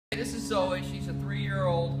Zoey. She's a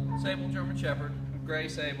 3-year-old Sable German Shepherd, a gray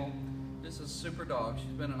Sable. This is a super dog.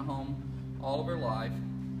 She's been in a home all of her life.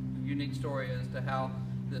 A unique story as to how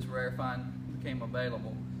this rare find became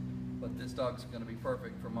available. But this dog's going to be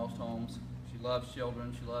perfect for most homes. She loves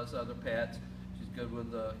children. She loves other pets. She's good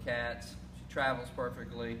with cats. She travels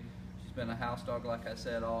perfectly. She's been a house dog, like I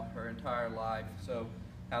said, all her entire life. So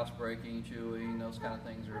housebreaking, chewing, those kind of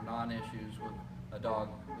things are non-issues with a dog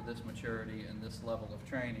with this maturity and this level of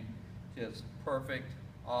training. She has perfect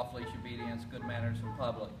off-leash obedience, good manners in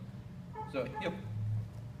public. So, yep.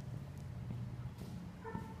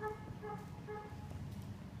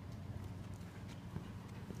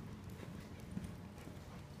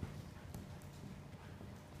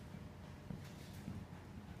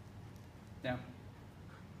 Down.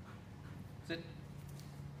 Sit.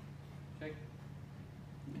 Shake.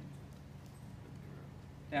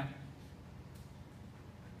 Down.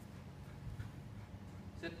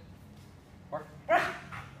 Sit. Bark.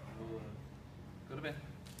 Go to bed.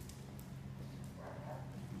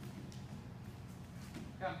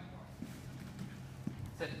 Come.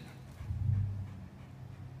 Sit.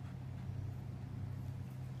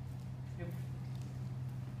 Yep.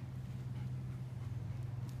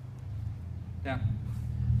 Down.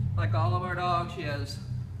 Like all of our dogs, she has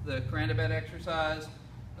the cran to bed exercise,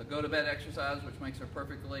 the go to bed exercise, which makes her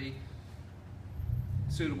perfectly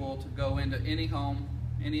suitable to go into any home,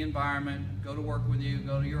 any environment, go to work with you,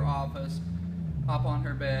 go to your office, hop on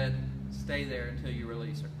her bed, stay there until you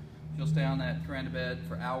release her. She'll stay on that cran to bed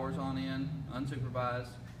for hours on end,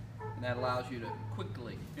 unsupervised, and that allows you to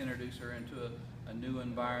quickly introduce her into a new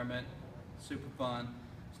environment. Super fun.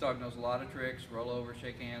 This dog knows a lot of tricks: roll over,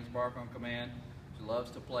 shake hands, bark on command. She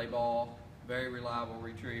loves to play ball, very reliable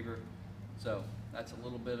retriever. So that's a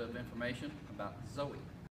little bit of information about Zoey.